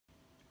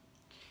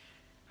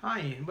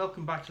Hi, and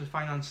welcome back to the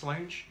Finance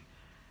Lounge.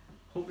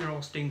 Hope you're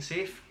all staying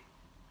safe.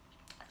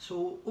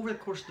 So, over the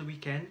course of the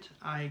weekend,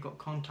 I got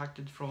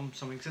contacted from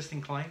some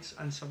existing clients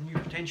and some new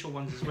potential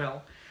ones as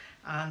well.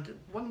 And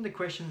one of the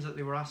questions that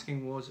they were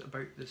asking was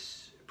about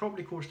this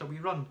property course that we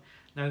run.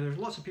 Now, there's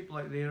lots of people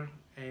out there,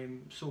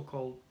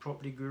 so-called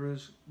property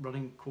gurus,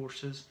 running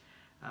courses.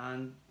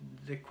 And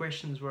the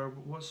questions were,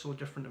 what's so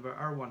different about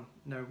our one?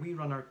 Now, we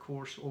run our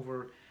course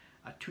over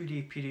a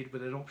 2-day period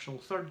with an optional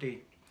third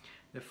day.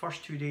 The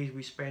first 2 days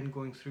we spend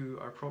going through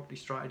our property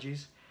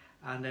strategies,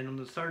 and then on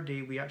the third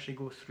day we actually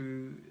go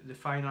through the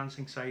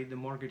financing side, the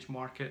mortgage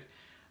market,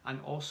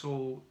 and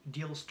also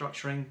deal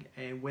structuring,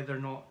 whether or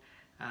not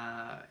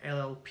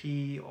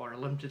LLP or a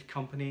limited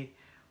company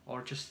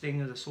or just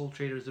staying as a sole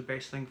trader is the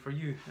best thing for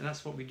you. And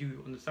that's what we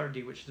do on the third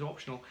day, which is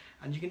optional,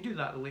 and you can do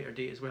that at a later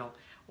date as well.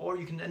 Or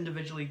you can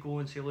individually go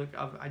and say, look,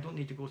 I don't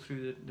need to go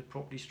through the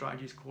property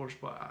strategies course,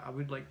 but I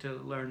would like to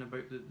learn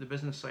about the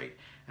business side.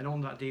 And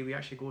on that day we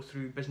actually go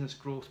through business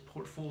growth,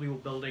 portfolio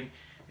building,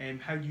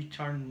 how do you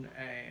turn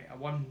a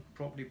one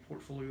property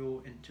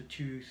portfolio into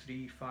 2,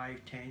 3,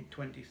 5, 10,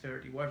 20,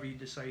 30, whatever you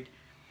decide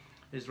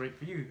is right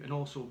for you, and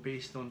also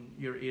based on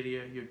your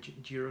area,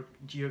 your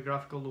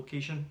geographical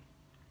location,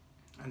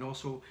 and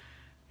also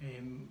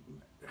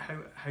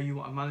how you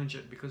want to manage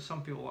it, because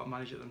some people want to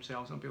manage it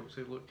themselves. Some people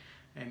say, look,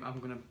 I'm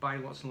going to buy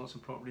lots and lots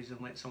of properties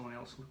and let someone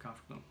else look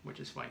after them, which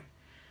is fine.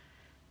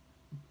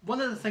 One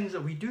of the things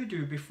that we do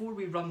before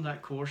we run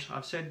that course,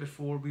 I've said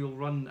before, we'll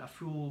run a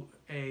full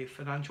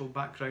financial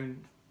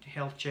background,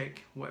 health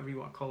check, whatever you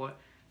want to call it,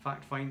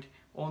 fact find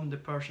on the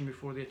person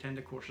before they attend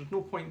the course. There's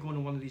no point going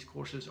on one of these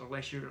courses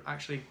unless you're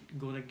actually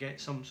going to get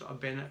some sort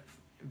of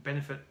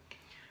benefit,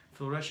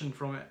 fruition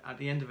from it at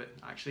the end of it,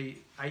 actually,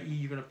 i.e.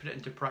 you're going to put it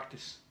into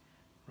practice,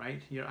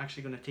 right? You're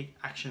actually going to take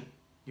action.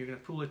 You're going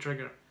to pull the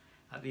trigger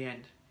at the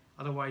end.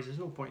 Otherwise, there's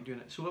no point doing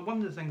it. So one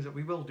of the things that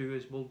we will do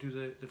is we'll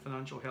do the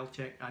financial health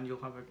check, and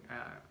you'll have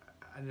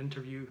an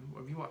interview,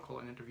 or if you want to call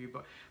it an interview,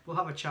 but we'll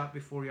have a chat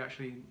before you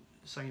actually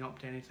sign up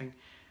to anything,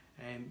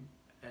 and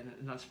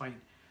that's fine.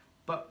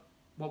 But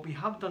what we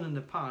have done in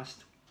the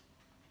past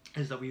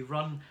is that we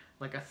run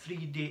like a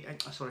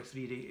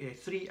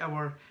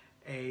 3-hour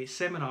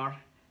seminar,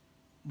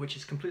 which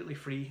is completely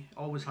free,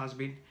 always has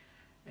been,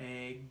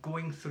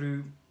 going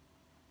through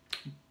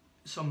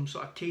some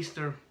sort of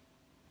taster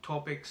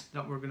topics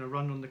that we're going to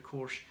run on the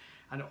course.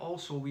 And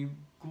also we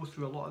go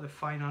through a lot of the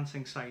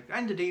financing side. At the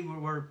end of the day,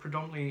 we're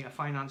predominantly a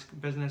finance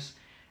business,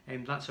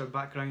 and that's our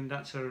background,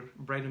 that's our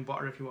bread and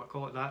butter, if you want to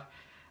call it that.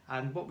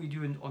 And what we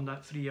do on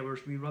that 3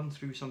 hours, we run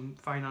through some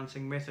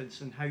financing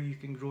methods and how you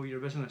can grow your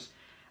business.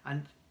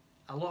 And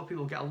a lot of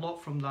people get a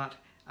lot from that,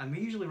 and we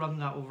usually run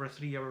that over a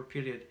 3-hour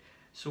period.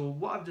 So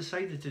what I've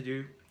decided to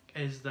do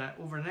is that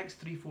over the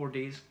next 3-4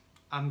 days,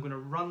 I'm going to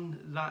run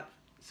that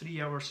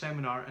 3-hour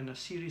seminar in a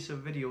series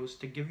of videos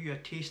to give you a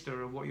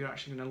taster of what you're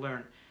actually going to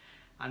learn.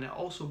 And it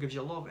also gives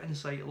you a lot of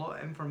insight, a lot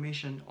of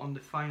information on the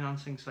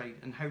financing side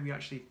and how we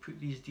actually put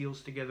these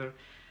deals together.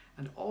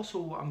 And also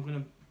what I'm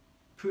going to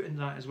put in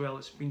that as well,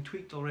 it's been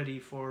tweaked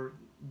already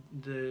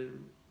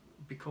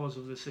because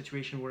of the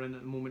situation we're in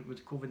at the moment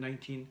with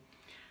COVID-19.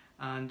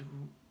 And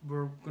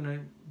we're going to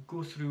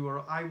go through,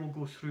 or I will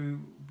go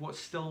through, what's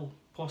still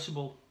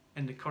possible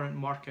in the current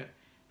market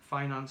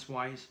finance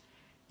wise,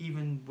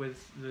 even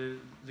with the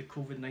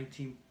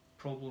COVID-19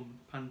 problem,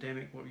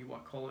 pandemic, whatever you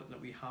want to call it, that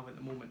we have at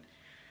the moment.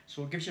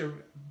 So it gives you a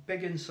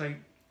big insight,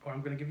 or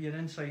I'm going to give you an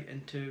insight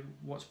into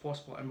what's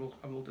possible, and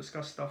we'll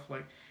discuss stuff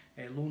like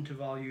loan to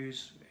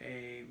values,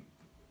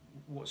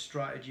 what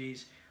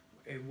strategies,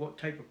 what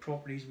type of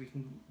properties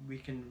we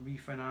can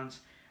refinance,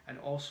 and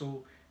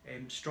also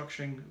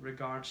structuring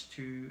regards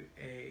to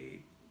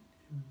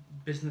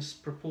business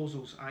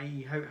proposals,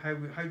 i.e.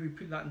 how we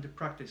put that into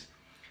practice.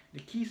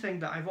 The key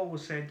thing that I've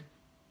always said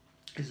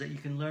is that you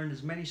can learn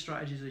as many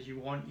strategies as you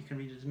want, you can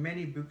read as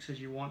many books as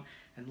you want,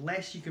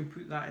 unless you can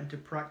put that into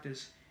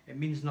practice, it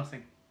means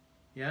nothing.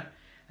 Yeah.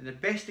 And the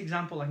best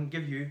example I can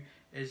give you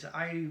is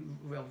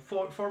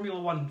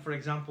Formula One, for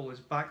example, is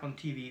back on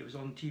TV. It was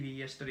on TV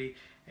yesterday,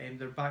 and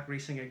they're back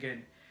racing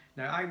again.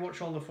 Now I watch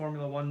all the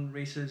Formula One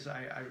races,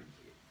 I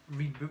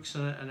read books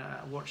on it, and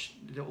I watch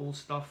the old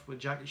stuff with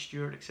Jackie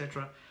Stewart,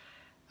 etc.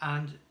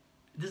 And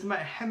it doesn't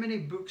matter how many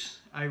books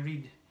I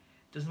read,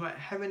 doesn't matter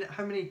how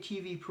many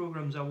TV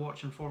programs I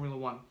watch in Formula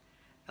One,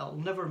 it'll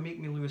never make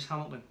me Lewis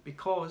Hamilton,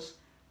 because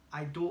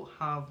I don't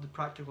have the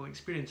practical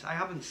experience. I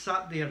haven't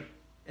sat there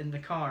in the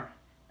car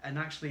and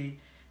actually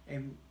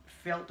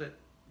felt it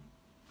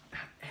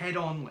head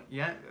on,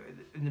 yeah,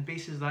 in the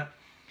basis that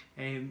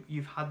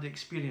you've had the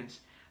experience.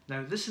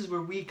 Now this is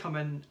where we come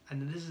in,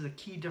 and this is the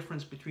key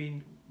difference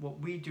between what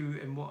we do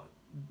and what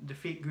the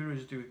fake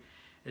gurus do,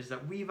 is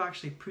that we've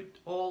actually put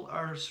all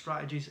our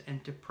strategies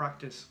into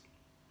practice.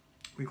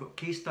 We've got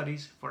case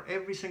studies for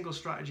every single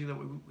strategy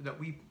that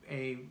we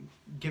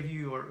give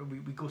you, or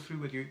we go through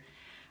with you,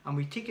 and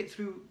we take it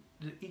through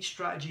each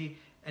strategy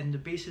in the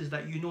basis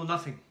that you know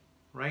nothing,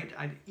 right?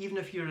 And even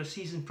if you're a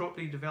seasoned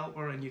property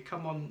developer and you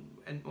come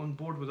on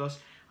board with us,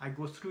 I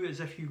go through it as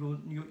if you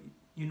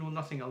know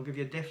nothing. I'll give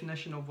you a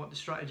definition of what the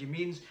strategy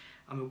means,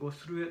 and we'll go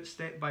through it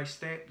step by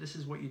step. This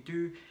is what you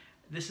do.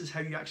 This is how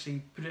you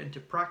actually put it into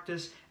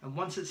practice. And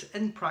once it's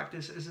in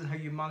practice, this is how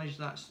you manage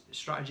that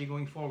strategy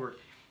going forward.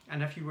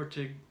 And if you were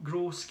to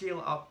grow, scale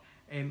it up,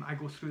 I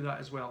go through that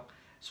as well.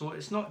 So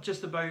it's not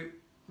just about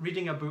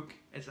reading a book,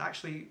 it's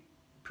actually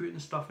putting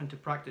stuff into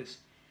practice.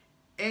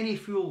 Any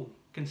fool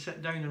can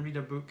sit down and read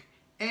a book.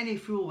 Any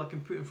fool I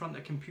can put in front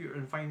of a computer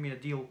and find me a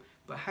deal.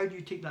 But how do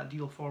you take that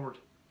deal forward?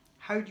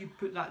 How do you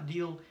put that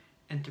deal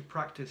into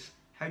practice?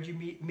 How do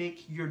you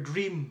make your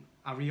dream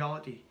a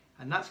reality?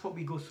 And that's what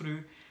we go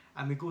through,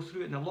 and we go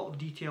through it in a lot of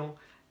detail.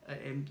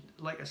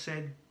 Like I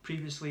said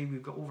previously,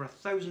 we've got over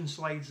 1,000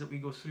 slides that we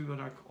go through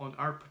on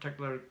our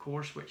particular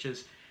course, which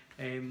is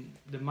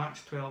the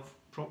Max 12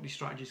 Property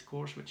Strategies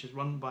course, which is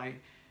run by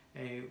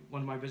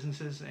one of my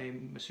businesses,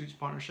 Masood's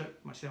Partnership,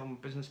 myself and my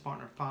business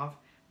partner Pav.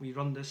 We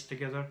run this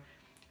together,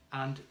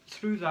 and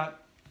through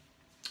that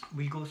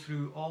we go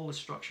through all the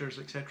structures,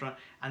 etc.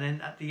 And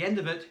then at the end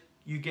of it,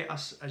 you get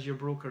us as your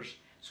brokers.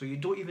 So you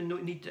don't even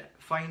need to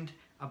find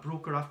a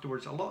broker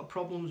afterwards. A lot of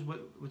problems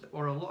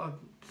or a lot of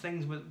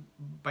things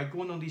by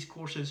going on these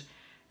courses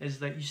is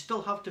that you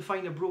still have to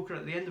find a broker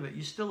at the end of it.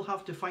 You still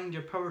have to find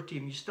your power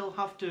team. You still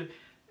have to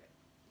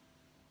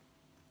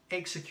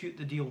execute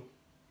the deal.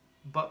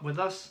 But with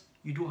us,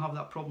 you don't have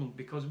that problem,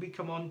 because we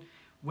come on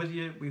with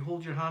you, we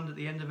hold your hand at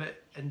the end of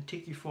it and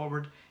take you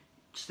forward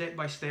step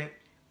by step.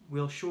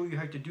 We'll show you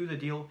how to do the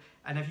deal,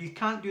 and if you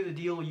can't do the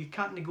deal or you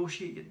can't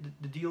negotiate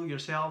the deal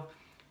yourself,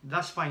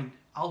 that's fine.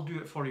 I'll do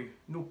it for you,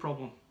 no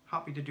problem.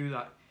 Happy to do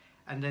that.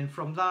 And then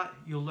from that,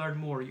 you'll learn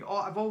more.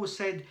 I've always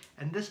said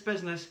in this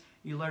business,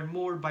 you learn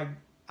more by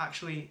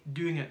actually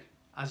doing it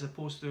as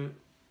opposed to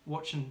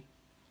watching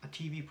a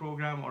TV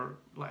program or,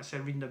 like I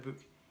said, reading a book.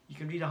 You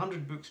can read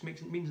 100 books,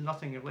 means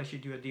nothing unless you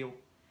do a deal.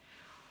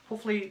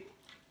 Hopefully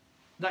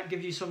that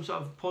gives you some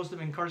sort of positive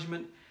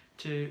encouragement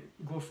to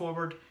go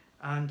forward.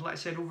 And like I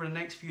said, over the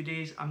next few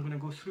days, I'm going to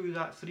go through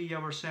that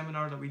 3-hour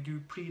seminar that we do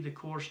pre the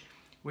course,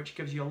 which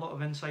gives you a lot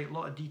of insight, a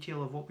lot of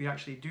detail of what we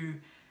actually do,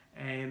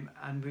 and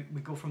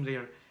we go from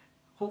there.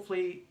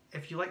 Hopefully,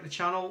 if you like the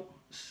channel,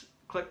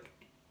 click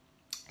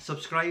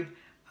subscribe,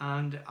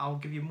 and I'll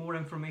give you more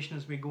information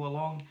as we go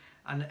along.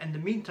 And in the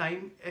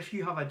meantime, if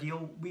you have a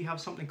deal, we have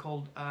something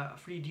called a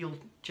free deal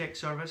check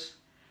service.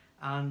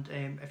 And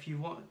if you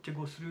want to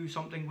go through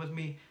something with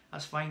me,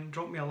 that's fine.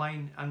 Drop me a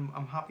line, and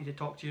I'm happy to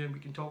talk to you. We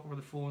can talk over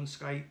the phone,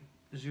 Skype,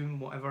 Zoom,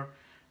 whatever.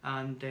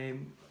 And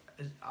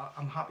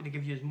I'm happy to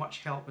give you as much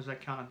help as I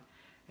can.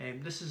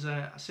 This is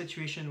a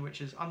situation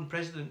which is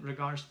unprecedented in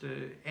regards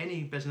to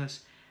any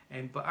business,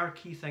 but our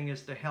key thing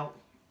is to help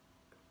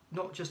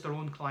not just our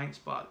own clients,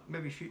 but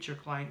maybe future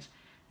clients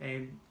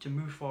to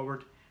move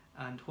forward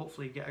and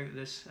hopefully get out of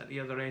this at the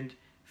other end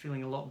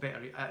feeling a lot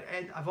better.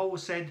 I've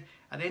always said,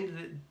 at the end of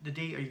the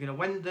day, are you going to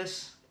win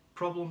this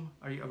problem?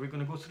 Are we going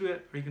to go through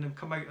it? Or are you going to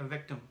come out a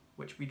victim,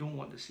 which we don't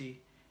want to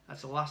see?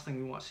 That's the last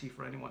thing we want to see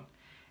for anyone.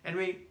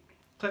 Anyway,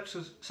 click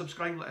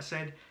subscribe, like I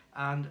said,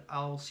 and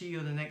I'll see you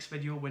in the next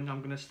video when I'm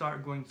going to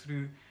start going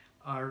through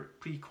our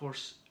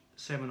pre-course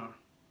seminar.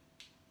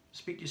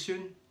 Speak to you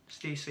soon.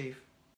 Stay safe.